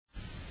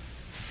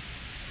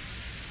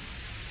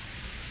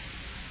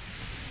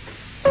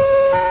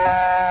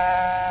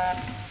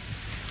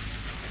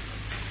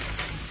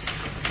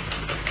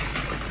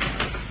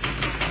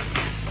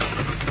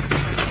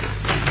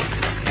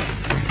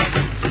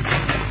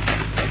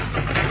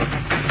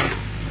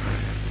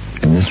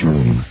this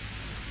room,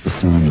 the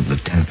sound of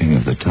the tapping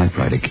of the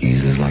typewriter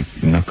keys is like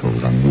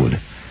knuckles on wood,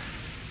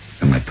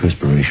 and my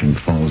perspiration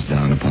falls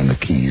down upon the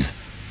keys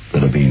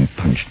that are being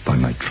punched by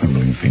my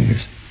trembling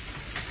fingers.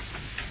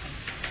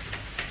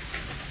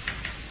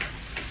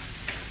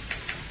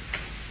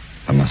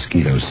 A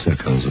mosquito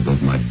circles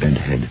above my bent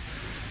head.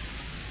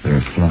 There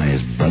are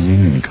flies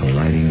buzzing and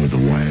colliding with the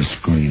wire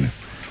screen.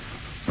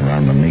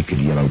 Around the naked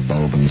yellow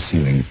bulb in the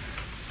ceiling,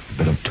 a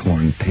bit of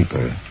torn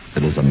paper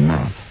that is a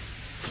moth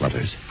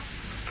flutters.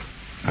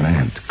 An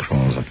ant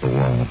crawls up the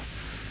wall.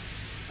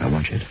 I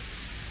watch it,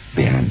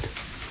 the ant,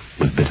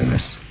 with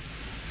bitterness.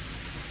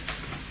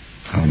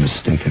 How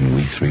mistaken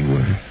we three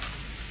were.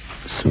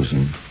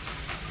 Susan,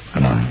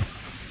 and I,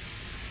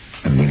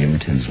 and William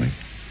Tinsley.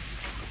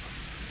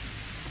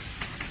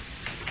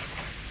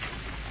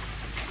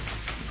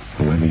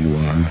 Whoever you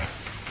are,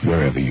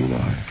 wherever you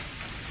are,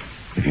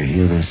 if you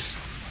hear this,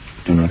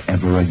 do not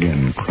ever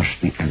again crush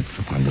the ants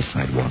upon the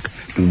sidewalk.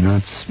 Do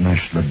not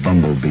smash the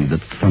bumblebee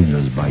that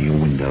thunders by your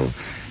window.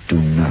 Do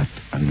not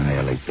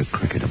annihilate the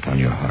cricket upon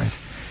your hearth.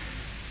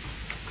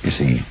 You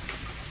see,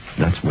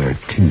 that's where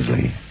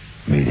Tinsley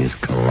made his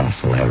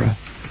colossal error.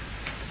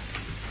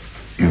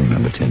 You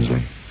remember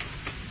Tinsley.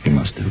 You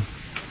must do.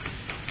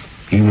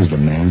 He was the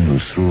man who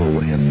threw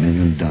away $1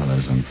 million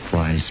on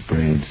fly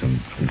sprays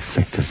and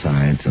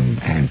insecticides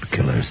and ant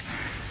killers.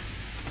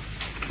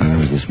 I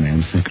was this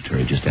man's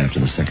secretary just after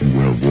the Second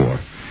World War.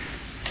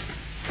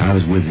 I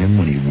was with him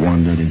when he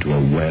wandered into a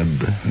web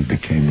and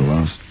became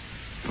lost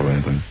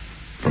forever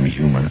from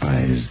human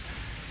eyes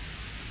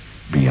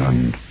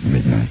beyond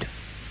midnight.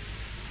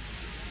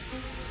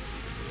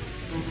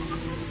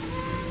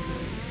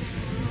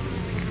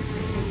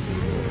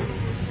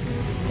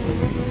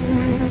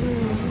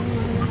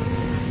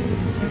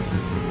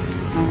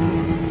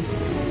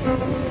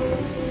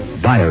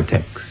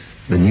 Biotex,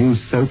 the new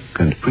soap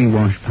and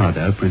pre-wash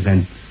powder,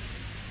 presents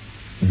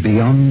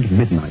Beyond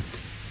Midnight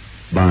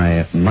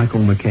by Michael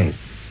McCabe.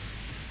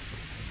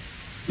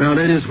 Now,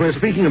 ladies, we're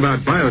speaking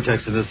about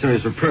Biotex in a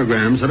series of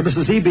programs, and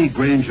Mrs. E.B.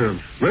 Granger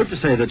wrote to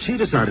say that she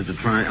decided to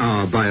try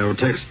our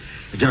Biotex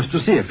just to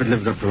see if it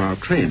lived up to our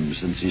claims.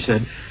 And she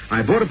said,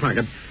 I bought a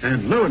packet,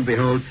 and lo and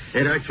behold,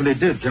 it actually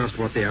did just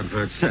what the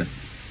advert said.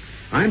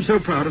 I'm so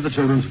proud of the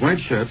children's white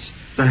shirts,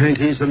 the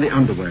hankies, and the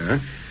underwear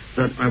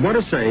that I want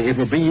to say it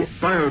will be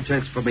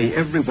Biotex for me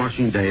every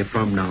washing day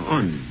from now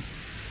on.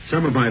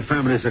 Some of my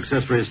family's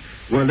accessories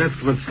were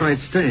left with slight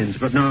stains,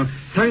 but now,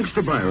 thanks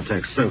to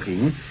Biotex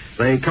soaking,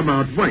 they come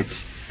out white,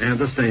 and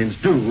the stains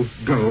do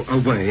go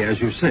away, as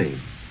you say.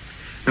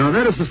 Now,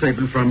 that is a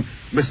statement from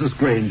Mrs.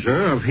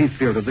 Granger of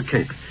Heathfield of the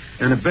Cape,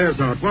 and it bears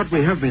out what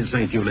we have been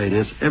saying to you,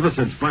 ladies, ever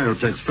since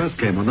Biotex first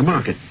came on the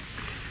market.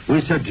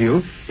 We said to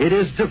you, it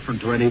is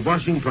different to any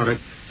washing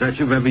product that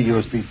you've ever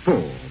used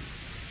before.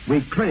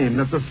 We claim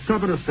that the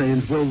stubborn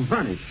stains will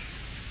vanish,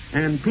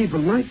 and people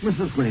like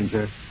Mrs.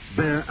 Granger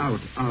bear out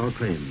our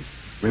claims.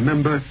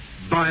 Remember,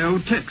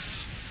 Biotex.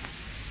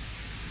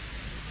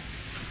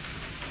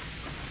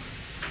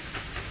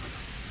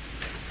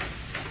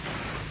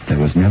 There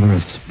was never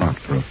a spot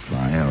for a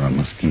fly or a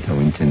mosquito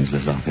in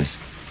Tinsley's office.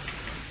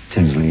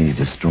 Tinsley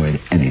destroyed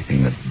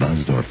anything that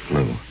buzzed or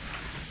flew.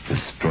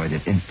 Destroyed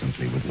it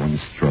instantly with one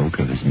stroke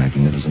of his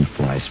magnificent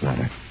fly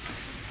swatter.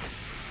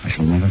 I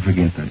shall never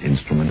forget that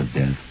instrument of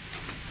death.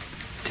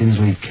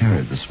 Tinsley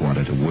carried the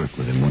swatter to work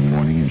with him one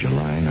morning in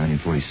July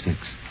 1946.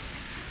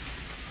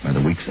 By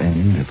the week's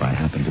end, if I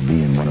happened to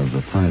be in one of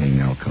the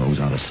filing alcoves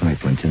out of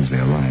sight when Tinsley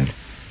arrived,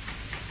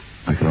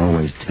 I could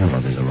always tell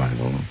of his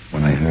arrival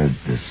when I heard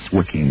the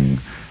swicking,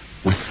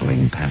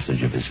 whistling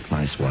passage of his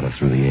fly swatter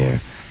through the air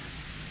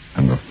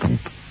and the thump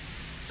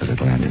as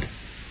it landed.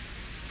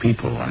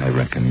 People, I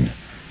reckon,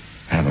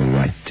 have a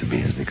right to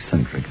be as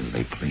eccentric as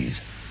they please.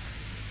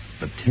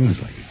 But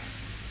Tinsley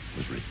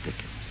was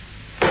ridiculous.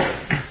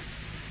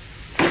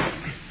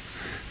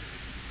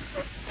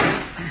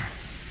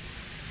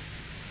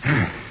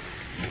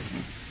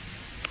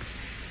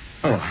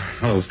 Oh,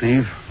 hello,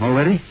 Steve. All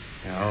ready?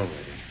 Yeah, all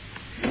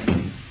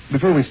ready.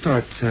 Before we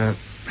start, would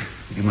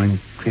you mind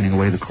cleaning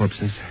away the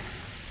corpses?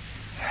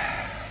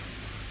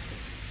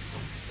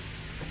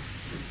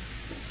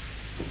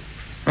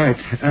 All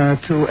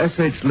right, to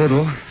S.H.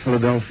 Little,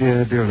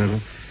 Philadelphia, dear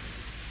Little.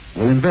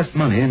 We'll invest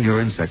money in your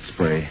insect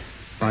spray.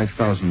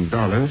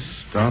 $5,000.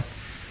 Stop.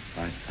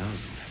 5,000.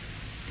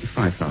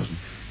 5,000.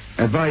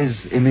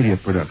 Advise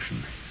immediate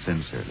production.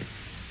 Sincerely.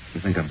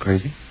 You think I'm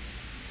crazy?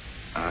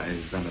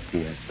 Is that a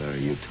P.S. or are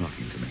you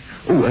talking to me?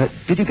 Oh,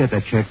 did you get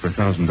that check for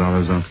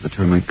 $1,000 off to the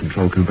Termite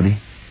Control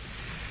Company?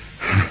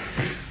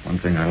 One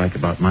thing I like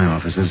about my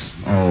office is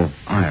all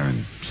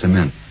iron,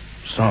 cement,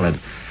 solid.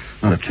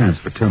 Not a chance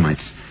for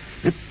termites.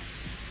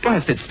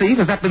 Blast it, Steve.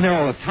 Has that been there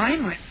all the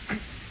time?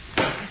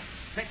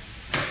 Hey,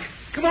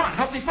 come on,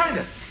 help me find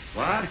it.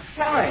 What?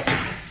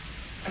 Why?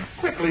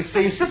 Quickly,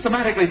 Steve.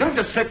 Systematically. Don't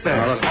just sit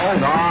there.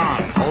 Hold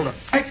on.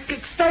 Hey,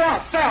 stay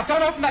out.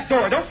 Don't open that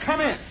door. Don't come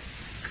in.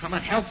 Come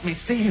and help me,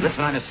 Steve.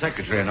 Listen, I'm a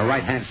secretary and a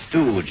right-hand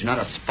stooge, not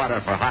a spotter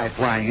for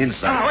high-flying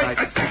insects. Oh, wait.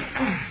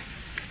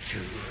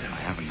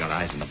 I haven't haven't got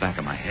eyes in the back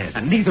of my head.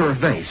 And neither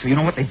have they, so you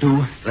know what they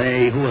do?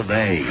 They? Who are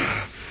they?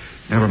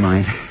 Never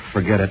mind.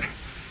 Forget it.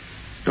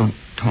 Don't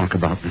talk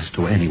about this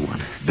to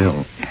anyone.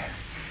 Bill,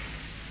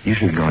 you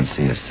should go and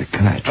see a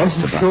psychiatrist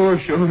about...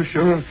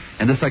 Sure.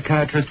 And the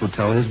psychiatrist will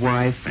tell his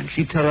wife, and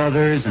she'd tell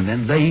others, and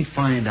then they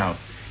find out.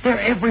 They're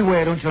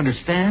everywhere, don't you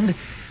understand?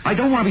 I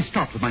don't want to be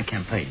stopped with my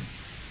campaign.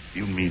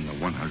 You mean the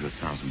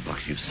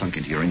 $100,000 you've sunk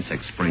into your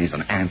insect sprays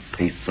and ant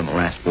pastes in the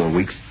last 4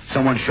 weeks?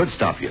 Someone should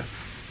stop you.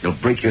 You'll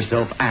break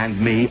yourself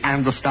and me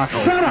and the stock.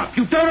 Shut up!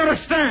 You don't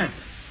understand!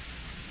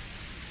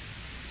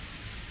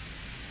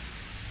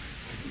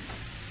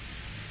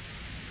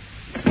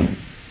 Doesn't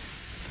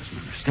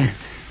understand.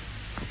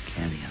 How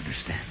can he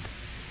understand?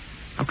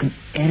 How can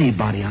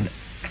anybody understand?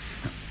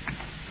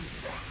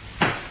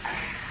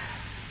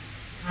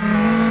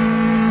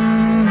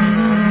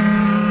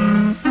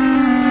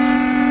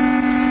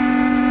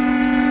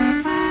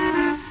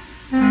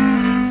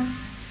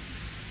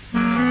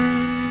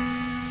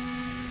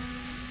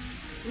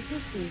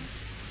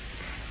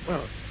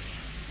 Well,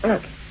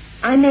 look,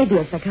 I may be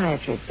a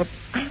psychiatrist, but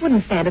I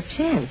wouldn't stand a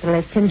chance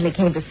unless Tinsley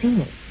came to see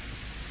me.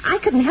 I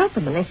couldn't help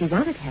him unless he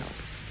wanted help.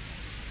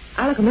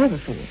 I'll look him over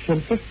for you if you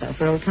insist, though,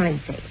 for old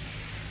time's sake.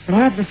 But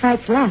I'll have the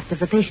sights lost if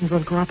the patient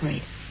won't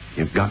cooperate.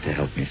 You've got to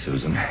help me,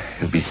 Susan.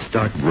 He'll be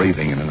stark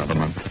raving in another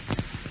month.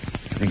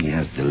 I think he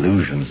has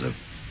delusions of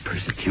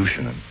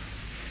persecution. And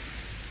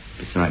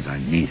besides, I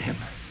need him.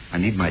 I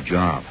need my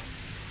job.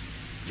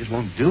 It just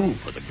won't do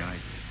for the guy.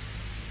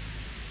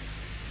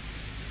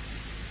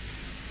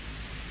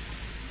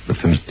 The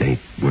first date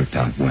worked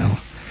out well.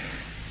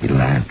 We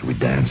laughed, we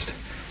danced.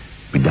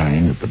 We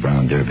dined at the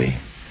Brown Derby.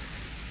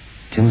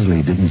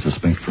 Tinsley didn't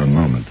suspect for a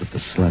moment that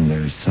the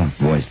slender,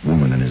 soft-voiced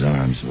woman in his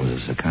arms was a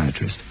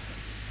psychiatrist,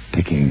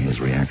 picking his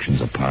reactions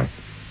apart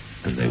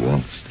as they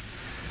waltzed.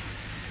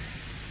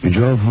 We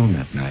drove home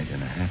that night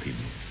in a happy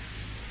mood.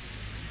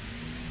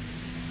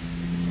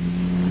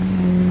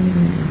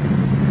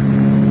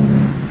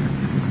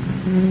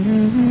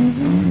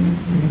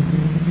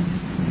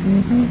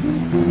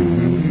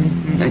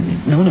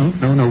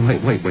 No,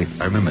 wait.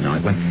 I remember now.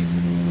 It went...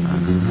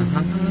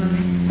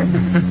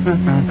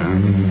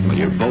 Well,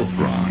 you're both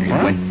wrong. It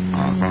went...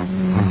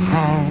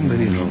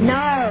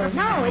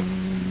 No, it's...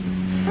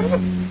 What is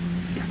it?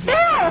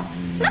 Bill!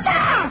 Look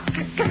out!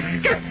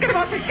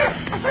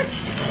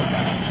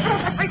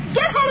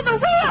 Get hold of the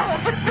wheel!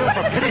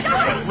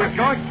 We're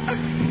going...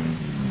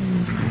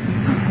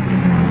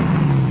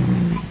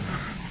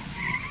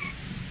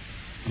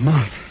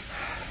 Moth.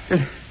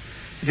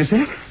 Did you see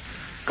it?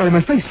 Got in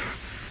my face.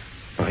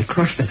 But I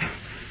crushed it.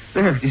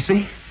 There, do you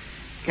see?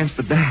 Against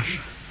the dash.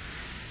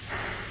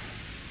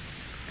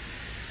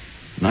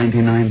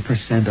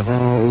 99% of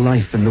all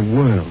life in the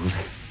world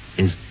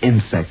is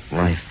insect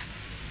life.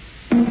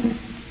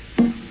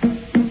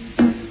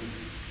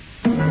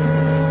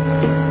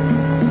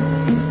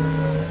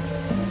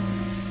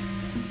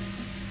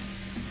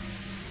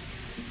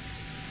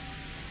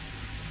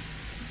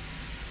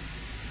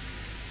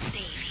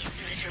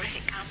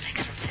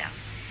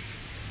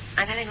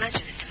 I'm having lunch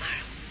with him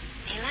tomorrow.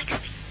 He likes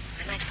me.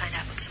 I might find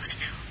out what we want to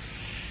know.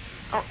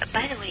 Oh,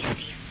 by the way,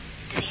 Steve,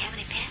 does he have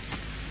any pets?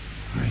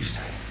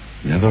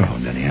 He's never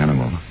owned any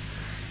animal.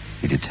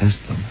 He detests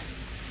them.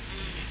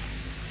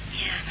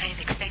 Yeah, I might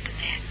have expected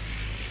that.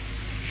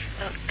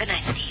 Well, good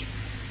night, Steve.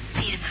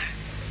 See you tomorrow.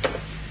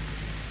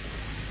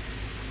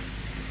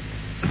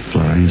 The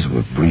flies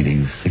were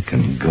breeding thick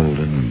and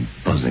golden and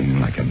buzzing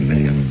like a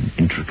million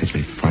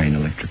intricately fine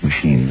electric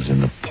machines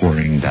in the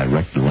pouring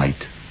direct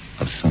light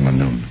of summer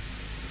noon.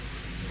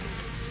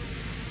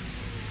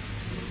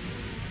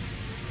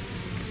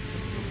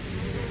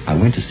 I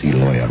went to see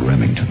Lawyer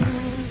Remington,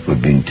 who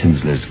had been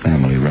Tinsley's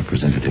family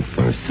representative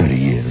for 30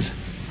 years,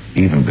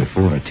 even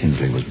before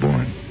Tinsley was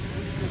born.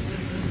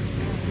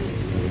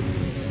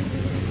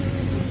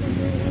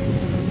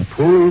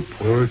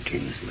 Poor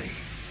Tinsley.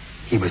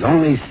 He was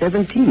only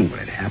 17 when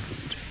it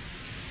happened.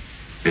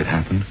 It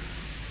happened?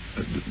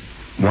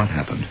 What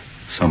happened?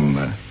 Some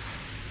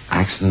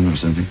accident or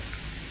something?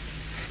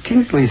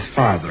 Tinsley's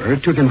father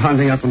took him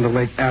hunting up in the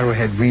Lake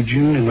Arrowhead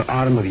region in the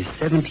autumn of his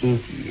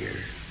 17th year.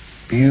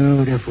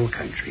 Beautiful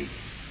country.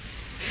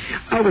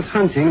 I was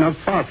hunting not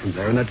far from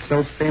there in that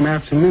self-same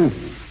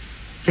afternoon.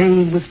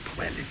 Game was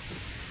plentiful.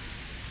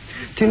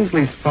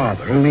 Tinsley's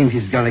father leaned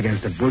his gun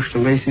against a bush to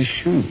lace his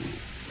shoe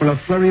when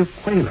a flurry of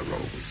quail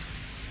arose.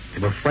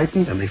 They were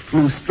frightened and they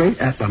flew straight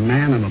at the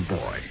man and the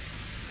boy.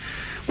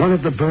 One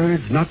of the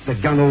birds knocked the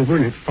gun over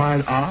and it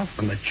fired off,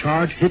 and the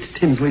charge hit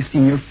Tinsley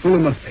Sr. full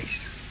in the face.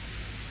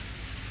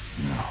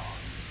 No.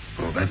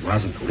 Oh, that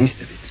wasn't the least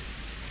of it.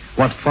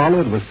 What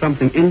followed was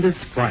something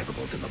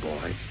indescribable to the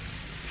boy.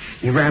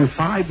 He ran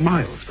 5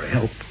 miles for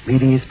help,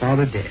 leaving his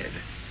father dead.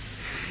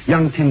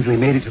 Young Tinsley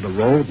made it to the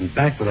road and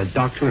back with a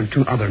doctor and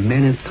 2 other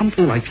men in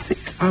something like 6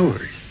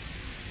 hours.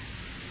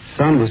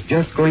 Sun was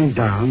just going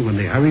down when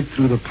they hurried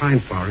through the pine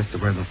forest to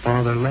where the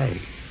father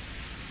lay.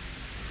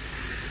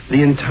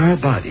 The entire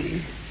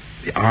body,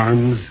 the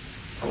arms,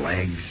 the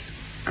legs,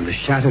 and the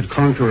shattered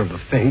contour of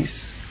the face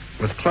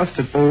was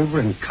clustered over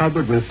and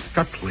covered with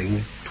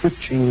scuttling,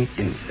 twitching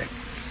insects.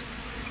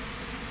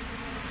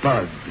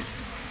 Bugs,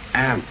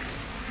 ants,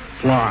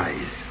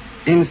 flies,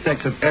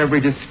 insects of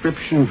every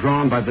description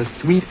drawn by the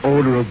sweet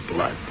odor of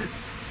blood.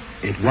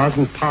 It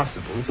wasn't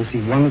possible to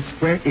see 1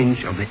 square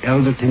inch of the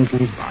elder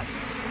Tinsley's body.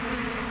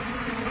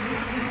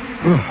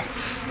 Oh.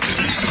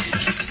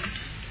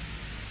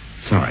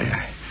 Sorry,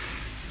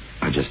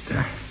 I just,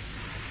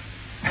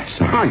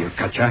 sorry. Oh, you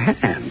cut your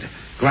hand.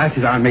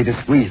 Glasses aren't made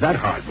to squeeze that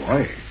hard,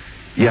 boy.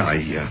 Yeah,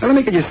 Well, let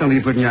me get you something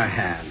to put in your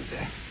hand.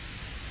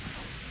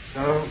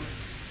 So,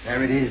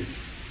 there it is.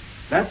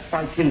 That's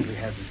why Tinsley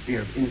has this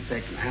fear of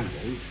insects and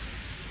animals.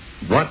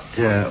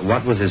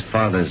 What was his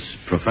father's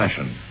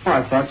profession? Oh,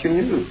 I thought you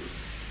knew.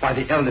 Why,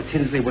 the elder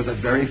Tinsley was a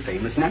very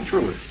famous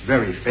naturalist.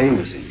 Very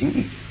famous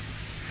indeed.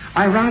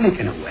 Ironic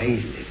in a way,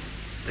 isn't it?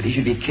 That he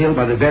should be killed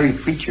by the very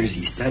creatures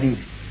he studied.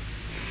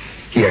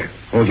 Here,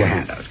 hold your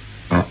hand out.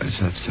 Oh,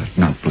 it's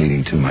not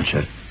bleeding too much.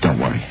 Don't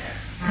worry.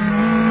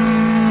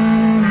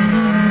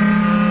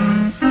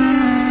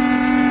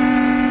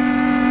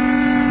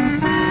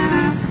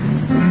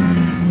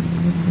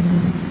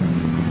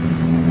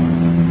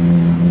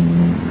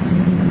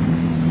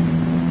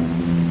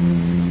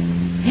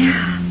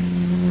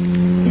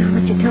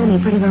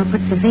 Pretty well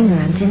puts the finger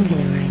on Tinsley,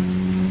 all right.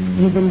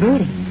 He's been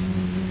brooding.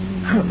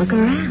 Oh, look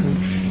around.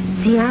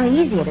 See how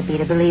easy it'd be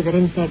to believe that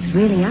insects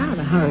really are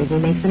the horrors he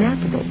makes them out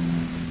to be.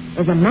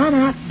 There's a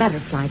monarch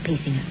butterfly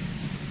piecing us.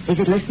 Is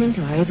it listening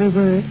to our every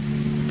word?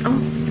 Oh,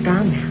 it's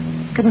gone now.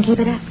 Couldn't keep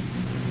it up.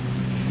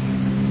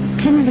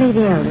 Tinsley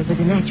the elder was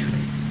a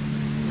naturalist.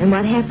 And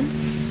what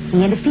happened?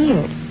 He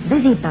interfered,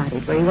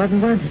 busybodied where he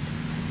wasn't wanted.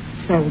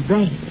 So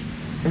they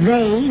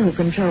who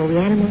control the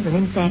animals and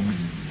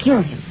insects,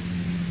 killed him.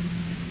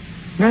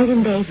 Night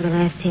and day for the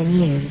last 10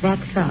 years, that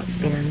thought's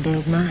been on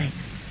Bill's mind.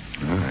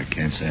 Well, I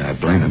can't say I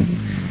blame him.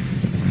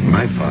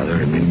 My father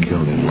had been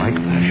killed in like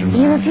fashion.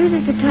 He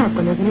refuses to talk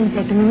when there's an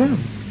insect in the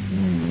room.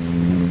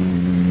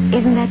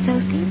 Isn't that so,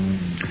 Steve?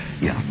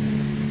 Yeah.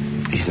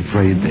 He's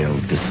afraid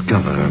they'll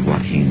discover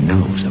what he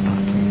knows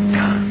about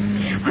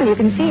them. Well, you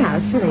can see how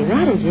silly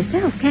that is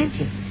yourself, can't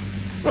you?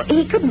 Well,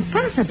 he couldn't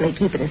possibly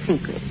keep it a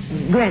secret,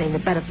 granting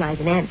that butterflies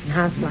and ants and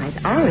houseflies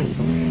are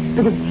evil,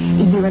 because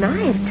you and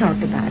I have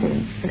talked about it,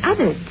 and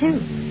others, too.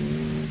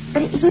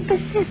 But he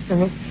persists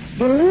on this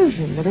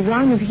delusion that as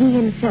long as he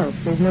himself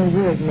says no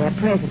word in their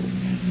presence...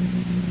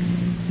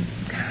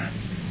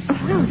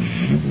 Well,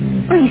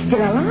 he's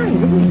still alive,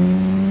 isn't he?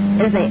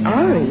 And if they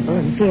are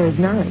evil and fear his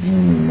knowledge,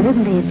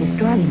 wouldn't they have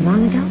destroyed him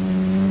long ago?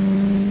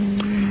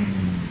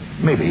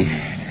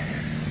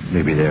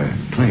 Maybe they're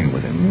playing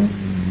with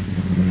him.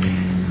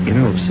 You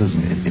know,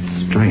 Susan,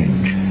 it's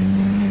strange.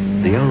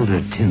 The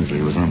elder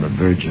Tinsley was on the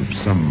verge of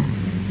some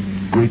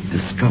great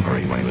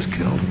discovery when he was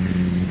killed.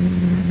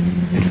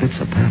 It fits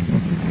a pattern.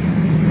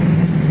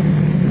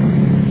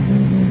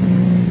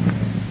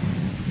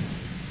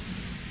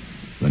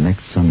 The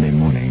next Sunday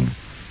morning,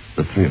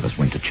 the three of us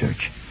went to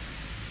church.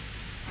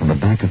 On the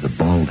back of the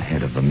bald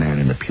head of the man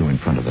in the pew in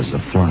front of us,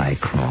 a fly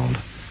crawled.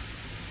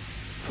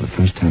 For the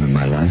first time in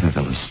my life, I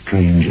felt a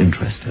strange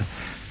interest, a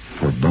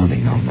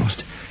foreboding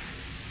almost.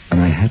 And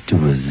I had to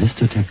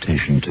resist a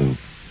temptation to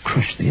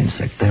crush the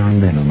insect there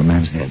and then on the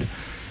man's head.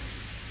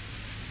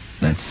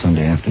 That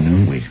Sunday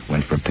afternoon, we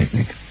went for a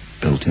picnic.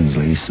 Bill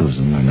Tinsley,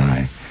 Susan, and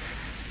I.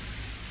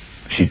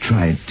 She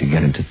tried to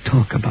get him to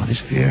talk about his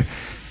fear,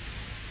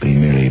 but he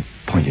merely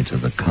pointed to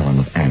the column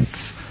of ants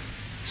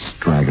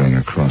straggling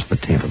across the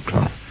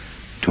tablecloth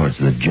towards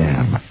the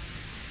jam,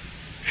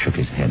 shook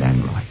his head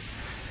angrily.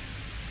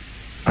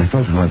 I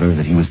felt, however,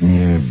 that he was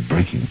near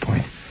breaking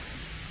point,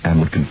 and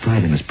would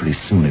confide in us pretty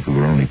soon if we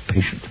were only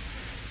patient.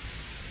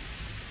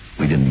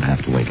 We didn't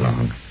have to wait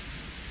long.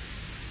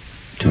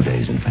 2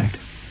 days, in fact.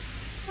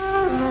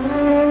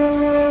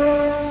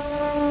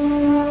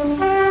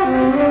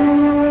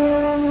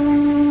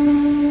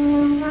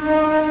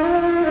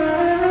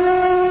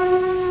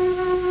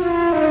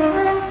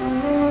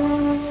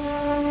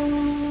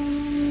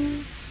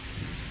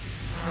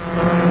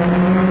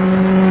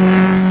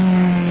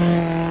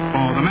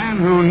 For the man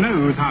who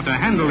knows how to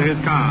handle his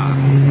car.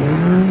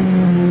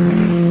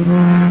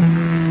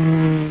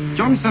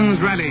 Johnson's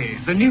Raleigh,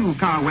 the new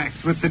car wax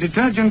with the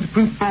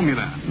detergent-proof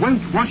formula,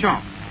 won't wash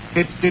off.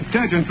 It's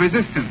detergent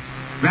resistant.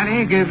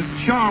 Raleigh gives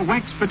sure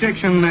wax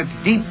protection that's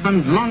deep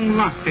and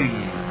long-lasting.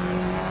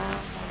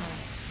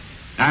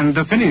 And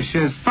the finish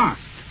is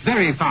fast,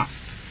 very fast.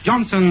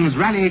 Johnson's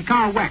Raleigh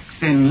car wax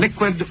in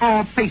liquid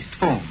or paste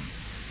form.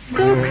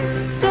 Soak,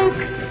 soak,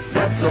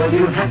 that's all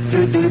you have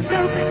to do.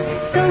 Soak,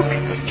 soak,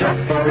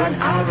 just for an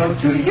hour or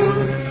two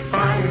you'll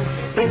find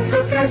it's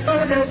so as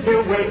good as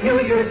new when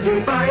you use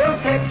new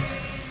Biotex.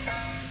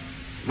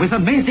 With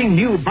amazing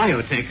new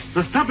Biotex,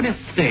 the stubbornest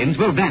stains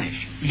will vanish.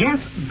 Yes,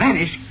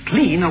 vanish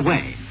clean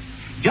away.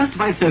 Just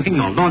by soaking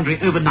your laundry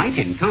overnight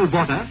in cold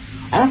water,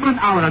 or for an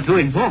hour or two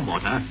in warm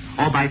water,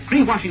 or by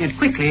pre-washing it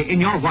quickly in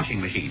your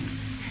washing machine.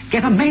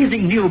 Get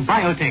amazing new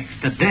Biotex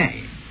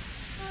today.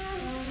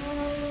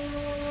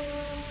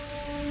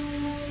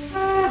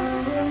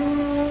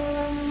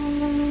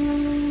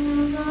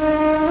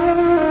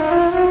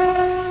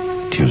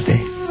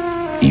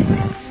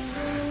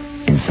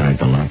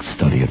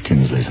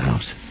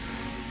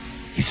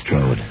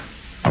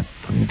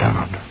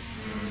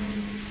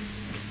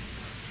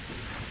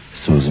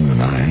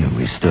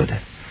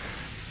 stood,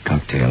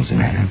 cocktails in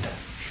hand.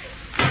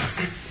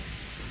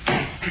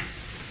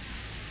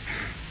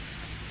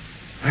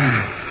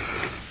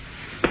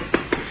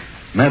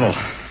 Metal.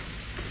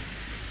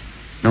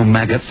 No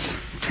maggots,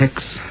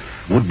 ticks,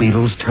 wood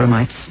beetles,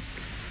 termites.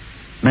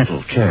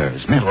 Metal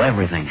chairs, metal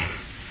everything.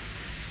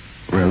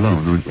 We're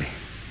alone, aren't we?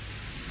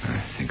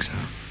 I think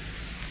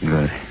so.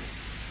 Good.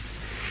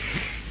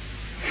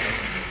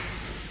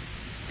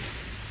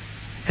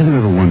 Have you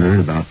ever wondered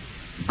about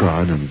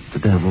God and the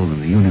devil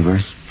and the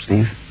universe,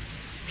 Steve?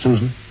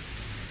 Susan?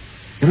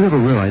 Have you ever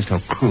realized how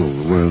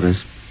cruel the world is?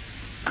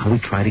 How we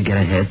try to get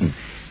ahead, and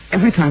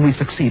every time we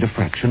succeed a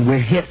fraction, we're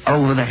hit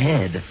over the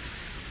head.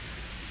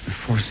 The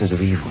forces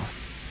of evil.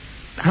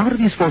 How do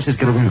these forces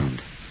get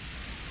around?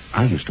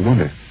 I used to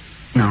wonder.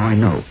 Now I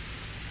know.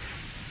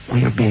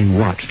 We are being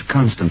watched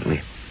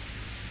constantly.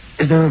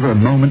 Is there ever a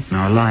moment in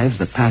our lives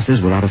that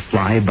passes without a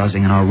fly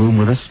buzzing in our room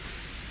with us?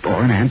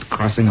 Or an ant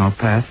crossing our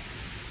path?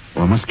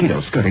 Or a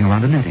mosquito skirting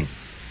around a netting?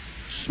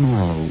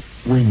 Small,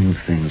 winged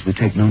things we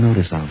take no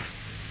notice of.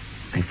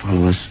 They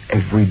follow us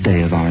every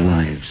day of our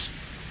lives.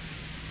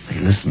 They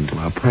listen to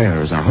our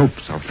prayers, our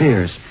hopes, our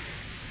fears.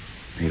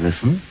 They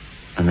listen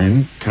and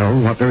then tell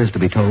what there is to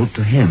be told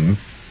to him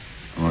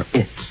or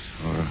it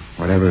or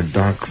whatever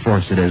dark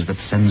force it is that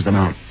sends them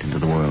out into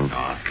the world.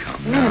 Oh,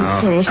 come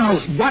Oh,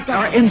 what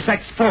are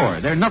insects for?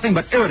 They're nothing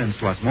but irritants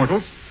to us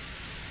mortals.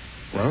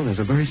 Well, there's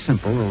a very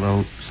simple,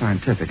 although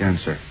scientific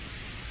answer.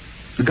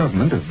 The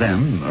government of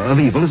them, of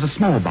evil, is a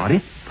small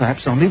body,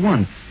 perhaps only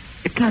one.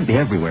 It can't be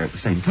everywhere at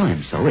the same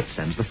time, so it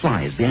sends the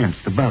flies, the ants,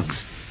 the bugs.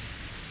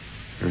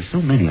 There are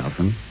so many of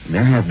them, and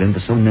there have been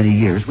for so many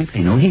years, we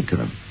pay no heed to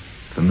them.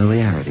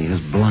 Familiarity has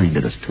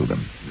blinded us to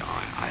them. No,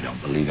 I don't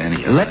believe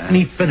any of Let that.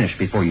 me finish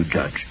before you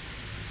judge.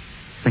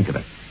 Think of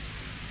it.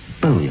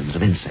 Billions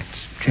of insects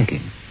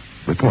checking,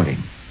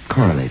 reporting,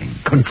 correlating,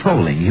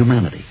 controlling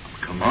humanity.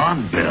 Come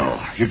on, Bill.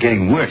 You're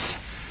getting worse.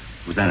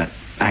 Was that an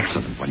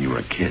accident when you were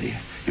a kid?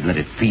 You let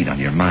it feed on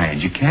your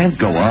mind. You can't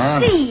go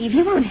on. Steve,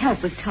 you won't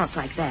help with talk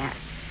like that.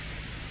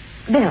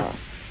 Bill,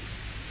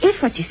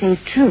 if what you say is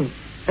true,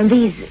 and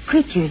these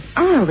creatures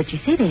are what you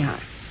say they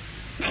are,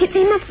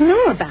 they must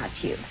know about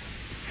you.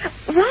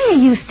 Why are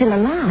you still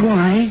alive?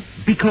 Why?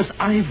 Because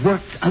I've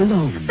worked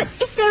alone. But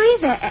if there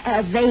is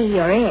a they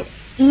or it,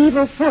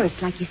 evil force,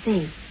 like you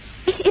say,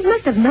 it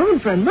must have known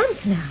for a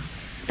month now.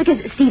 Because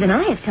Steve and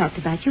I have talked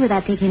about you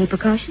without taking any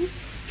precautions.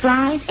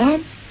 Flies,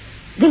 ants,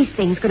 these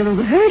things could have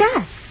overheard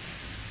us.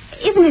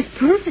 Isn't this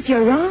proof that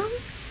you're wrong?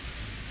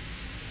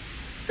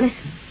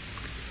 Listen,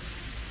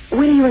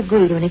 will you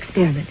agree to an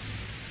experiment?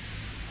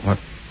 What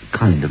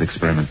kind of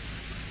experiment?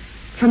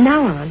 From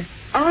now on,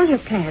 all your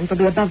plans will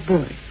be above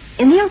board,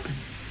 in the open.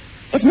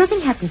 If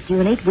nothing happens to you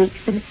in 8 weeks,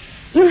 then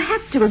you'll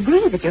have to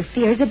agree that your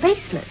fears are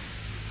baseless.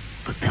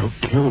 But they'll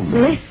kill me.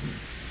 Listen,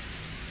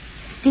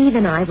 Steve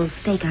and I will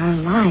stake our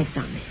lives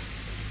on this.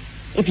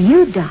 If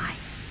you die,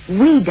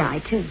 we die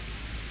too.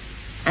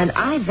 And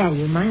I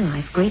value my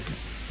life greatly.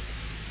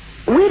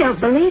 We don't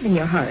believe in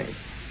your horrors,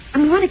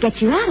 and we want to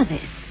get you out of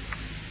this.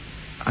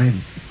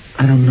 I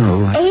don't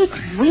know.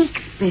 8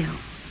 weeks, Bill.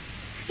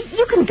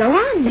 You can go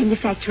on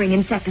manufacturing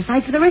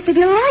insecticide for the rest of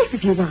your life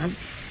if you want,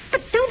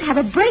 but don't have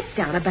a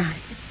breakdown about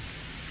it.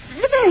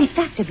 The very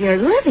fact of your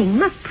living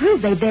must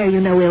prove they bear you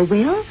no ill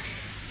will.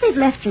 They've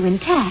left you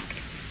intact.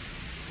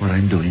 What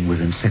I'm doing with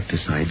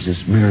insecticides is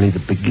merely the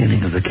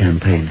beginning of the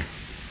campaign.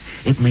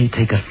 It may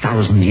take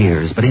 1,000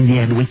 years, but in the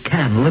end we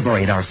can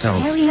liberate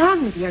ourselves. Carry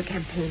on with your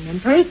campaign then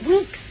for 8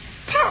 weeks.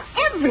 Tell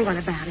everyone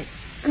about it.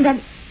 And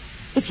then,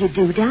 if you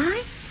do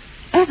die,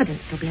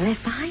 evidence will be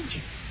left behind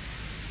you.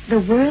 The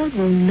world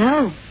will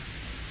know.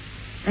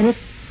 And if,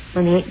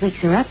 when the 8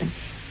 weeks are up and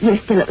you're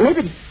still at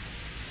liberty,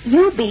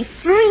 you'll be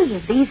free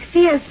of these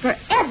fears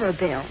forever,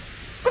 Bill.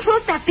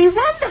 Won't that be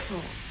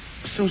wonderful?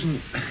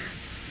 Susan,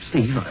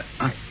 Steve,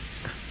 I...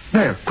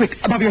 There, quick,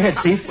 above your head,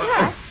 Steve.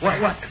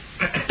 What?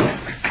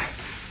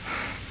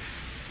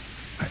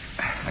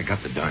 I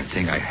got the darn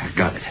thing. I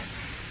got it.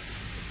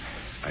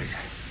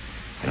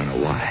 I don't know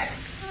why.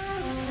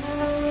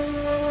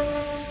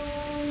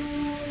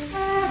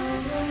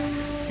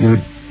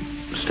 You'd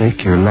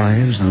stake your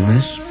lives on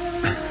this?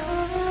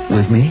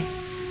 With me?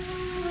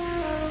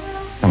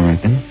 I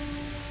reckon.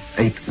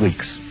 8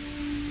 weeks.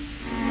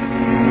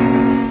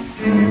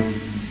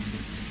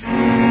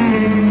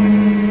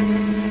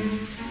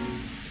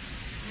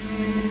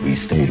 We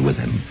stayed with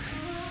him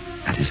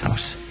at his house.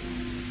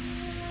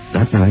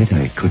 That night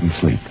I couldn't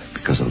sleep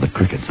because of the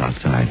crickets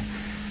outside.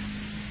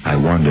 I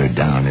wandered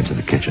down into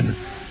the kitchen.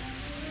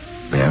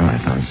 There I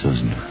found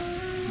Susan.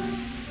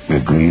 We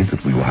agreed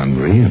that we were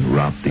hungry and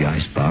robbed the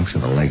icebox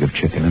of a leg of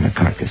chicken and a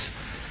carcass.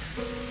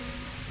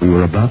 We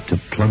were about to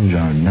plunge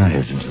our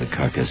knives into the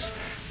carcass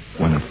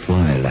when a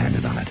fly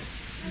landed on it.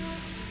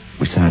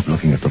 We sat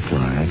looking at the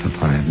fly for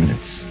 5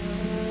 minutes.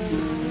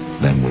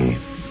 Then we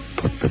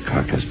put the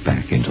carcass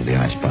back into the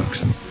icebox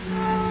and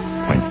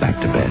went back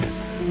to bed,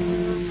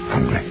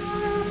 hungry.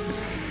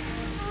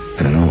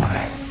 I don't know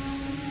why.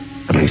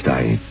 At least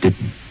I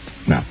didn't,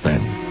 not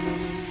then.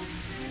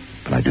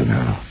 But I do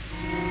now.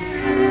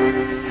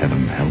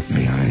 Heaven help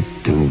me, I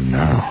do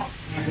now.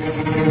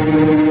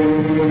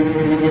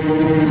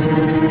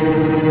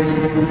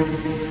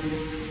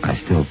 I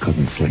still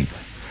couldn't sleep.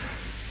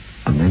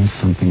 And then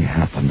something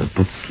happened that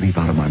put sleep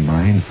out of my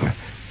mind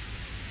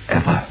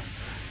forever.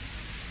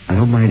 I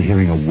don't mind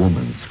hearing a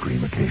woman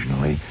scream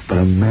occasionally, but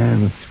a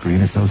man's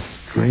scream is so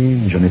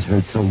strange and is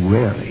heard so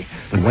rarely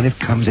that when it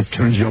comes, it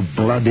turns your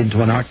blood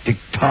into an Arctic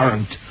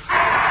torrent.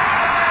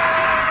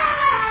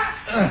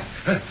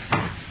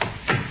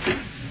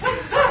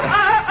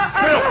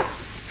 Bill!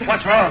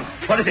 What's wrong?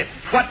 What is it?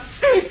 What?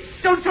 Steve,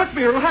 don't touch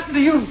me or it'll happen to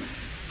you.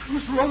 I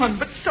was wrong,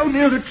 but so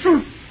near the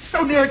truth.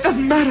 So near it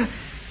doesn't matter.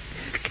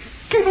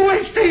 Keep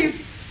away, Steve.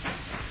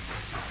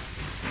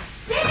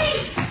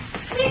 Steve!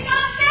 He's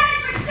not dead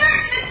for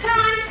certain this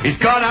time. He's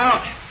gone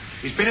out.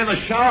 He's been in the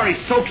shower.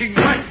 He's soaking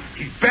wet.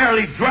 He's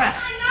barely dressed.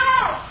 I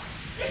know.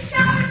 The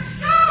shower's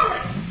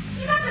stolen.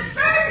 He must have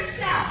burned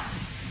himself.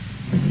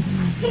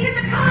 He's in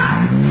the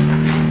car.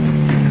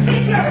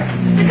 He's yours.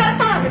 You got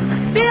father.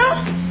 Bill?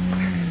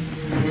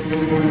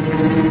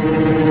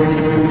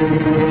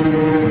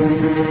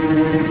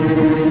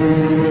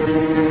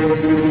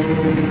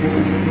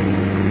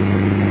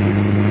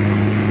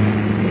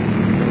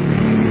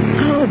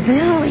 Oh,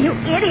 Bill, you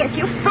idiot,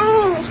 you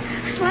fool.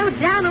 Slow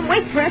down and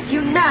wait for us,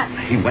 you nut.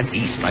 He went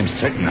east, I'm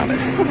certain of it.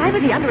 Well, why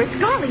was he under a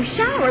scalding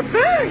shower,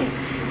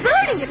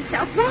 burning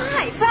himself?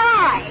 Why?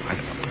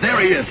 There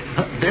he is.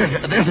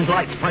 There's his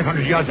lights,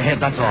 500 yards ahead,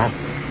 that's all.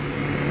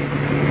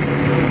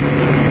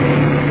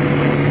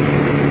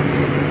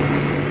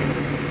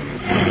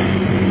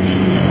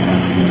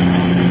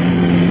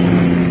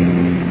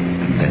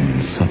 And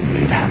then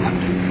suddenly it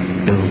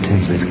happened. Bill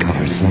Tinsley's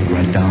car slowed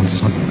right down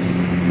suddenly.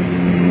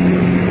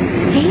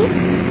 Steve?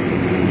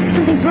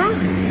 Something's wrong.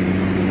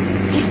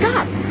 He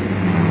stopped.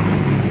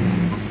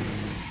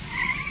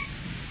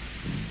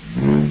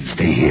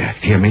 Stay here.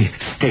 Hear me?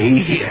 Stay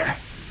here.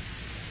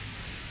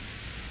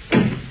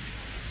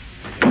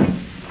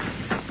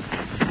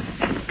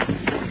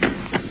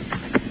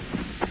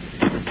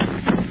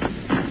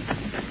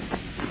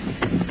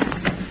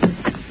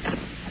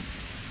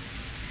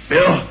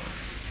 Bill?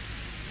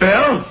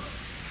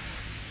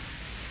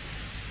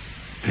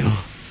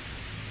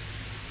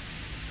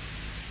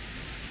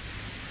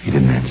 He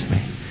didn't answer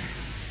me.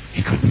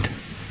 He couldn't.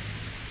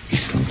 He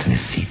slumped in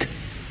his seat,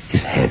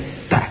 his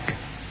head back.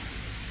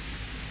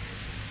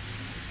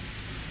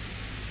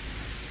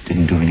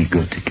 Didn't do any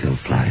good to kill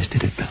flies,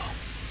 did it, Bill?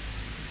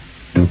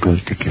 No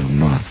good to kill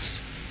moths,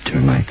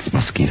 termites,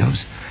 mosquitoes.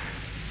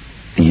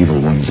 The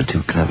evil ones are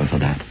too clever for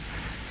that.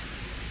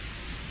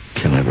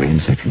 Kill every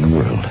insect in the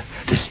world.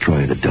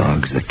 Destroy the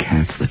dogs, the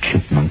cats, the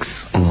chipmunks,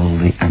 all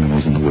the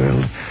animals in the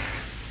world.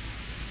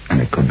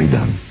 And it could be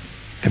done,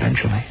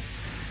 eventually.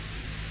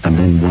 And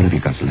then what have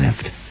you got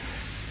left?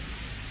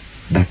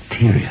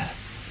 Bacteria.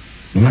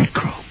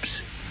 Microbes.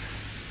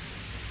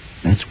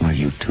 That's why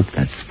you took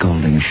that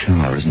scalding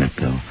shower, isn't it,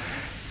 Bill?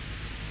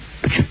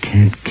 But you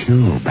can't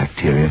kill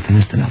bacteria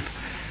fast enough.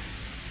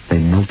 They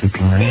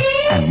multiply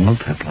and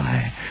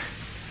multiply.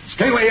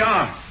 Stay where you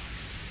are.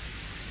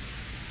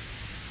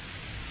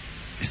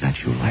 Is that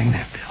you lying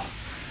there, Bill?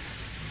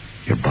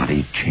 Your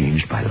body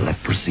changed by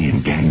leprosy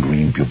and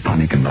gangrene,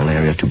 bubonic and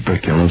malaria,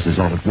 tuberculosis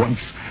all at once.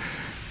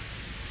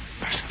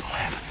 Merciful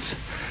heavens.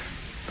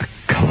 The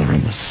color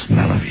and the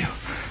smell of you.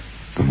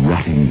 The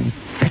rotting,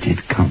 fetid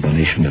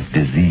combination of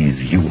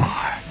disease you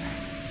are.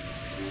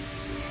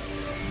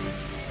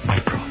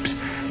 Microbes,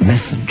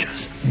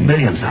 messengers,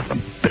 millions of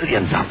them,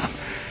 billions of them.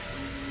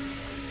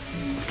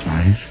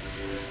 Flies?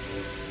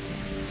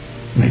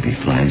 Maybe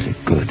flies are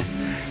good.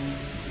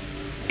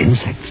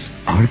 Insects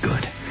are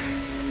good.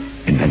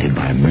 Invented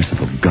by a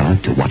merciful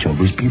God to watch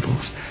over his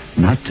peoples.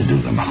 Not to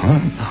do them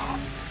harm, though.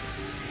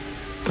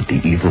 But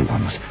the evil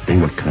ones, they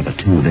were clever,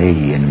 too.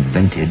 They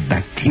invented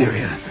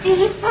bacteria.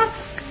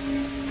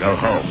 Go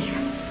home.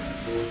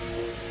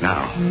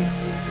 Now.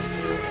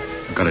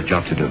 I've got a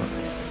job to do.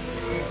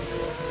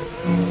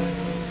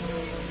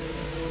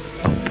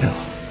 Oh, Bill.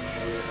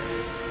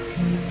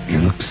 You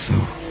look so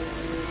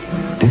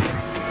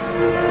different.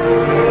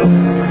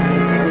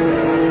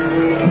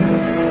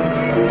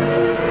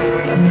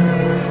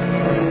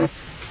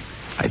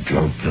 I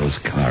drove Bill's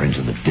car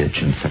into the ditch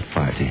and set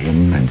fire to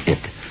him and it.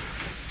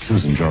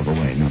 Susan drove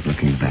away, not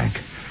looking back.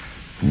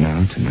 And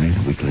now, tonight,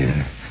 a week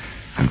later,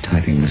 I'm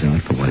typing this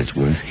out for what it's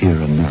worth, here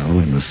and now,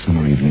 in the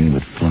summer evening,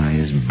 with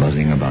flies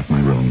buzzing about my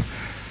room.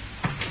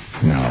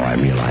 Now I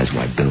realize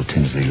why Bill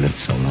Tinsley lived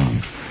so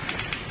long.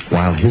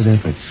 While his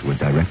efforts were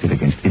directed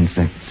against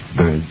insects,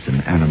 birds,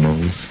 and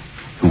animals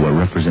who were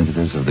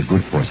representatives of the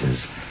good forces,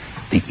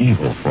 the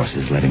evil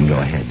forces let him go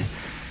ahead.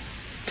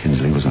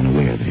 Tinsley was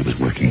unaware that he was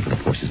working for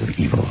the forces of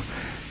evil.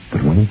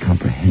 But when he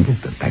comprehended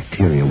that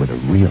bacteria were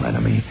the real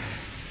enemy,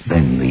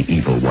 then the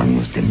evil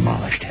ones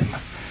demolished him.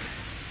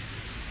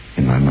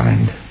 In my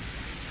mind,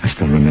 I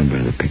still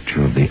remember the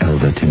picture of the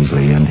elder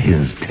Tinsley and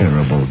his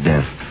terrible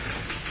death.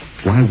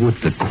 Why would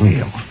the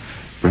quail,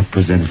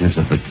 representatives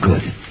of the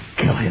good,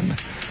 kill him?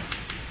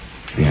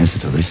 The answer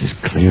to this is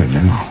clear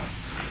now.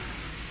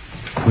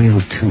 Quail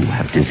whales, too,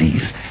 have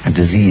disease, and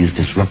disease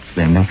disrupts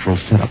their natural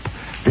setup.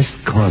 This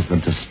caused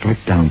them to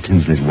strike down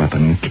Tinsley's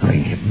weapon,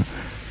 killing him.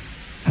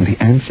 And the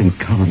ants in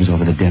columns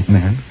over the dead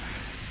man?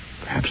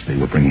 Perhaps they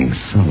were bringing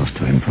solace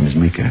to him from his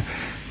maker.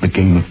 The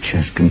game of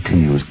chess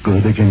continues,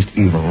 good against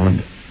evil,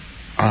 and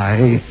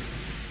I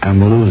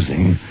am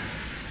losing.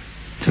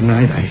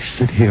 Tonight I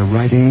sit here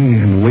writing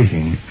and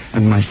waiting,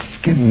 and my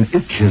skin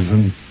itches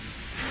and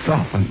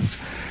softens.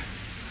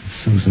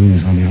 Susan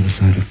is on the other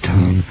side of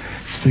town,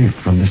 safe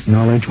from this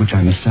knowledge which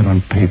I must set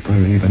on paper,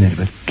 even if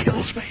it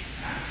kills me.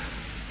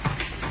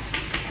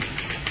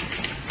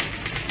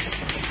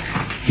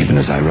 Even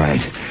as I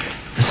write,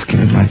 the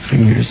skin of my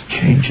fingers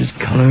changes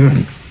color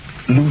and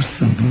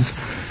loosens.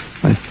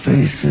 My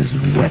face is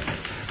wet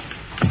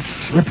and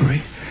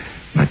slippery.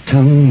 My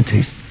tongue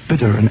tastes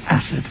bitter and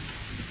acid.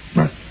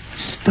 My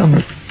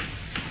stomach...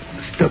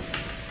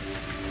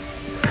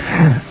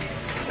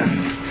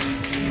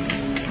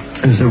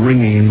 There's a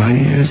ringing in my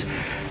ears.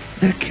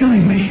 They're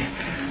killing me.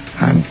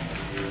 I'm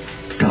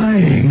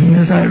dying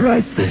as I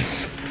write this.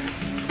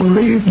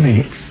 Believe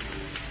me,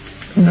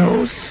 it's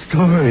no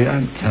story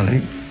I'm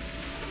telling.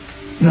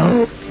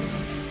 No.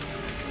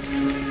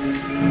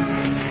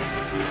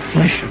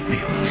 Flesh of me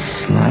will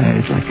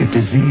slide like a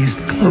diseased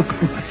cloak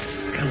from my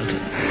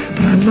skeleton.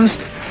 But I must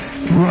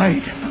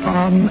write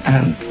on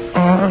and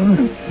on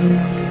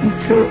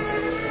until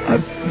I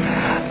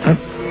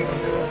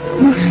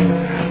must...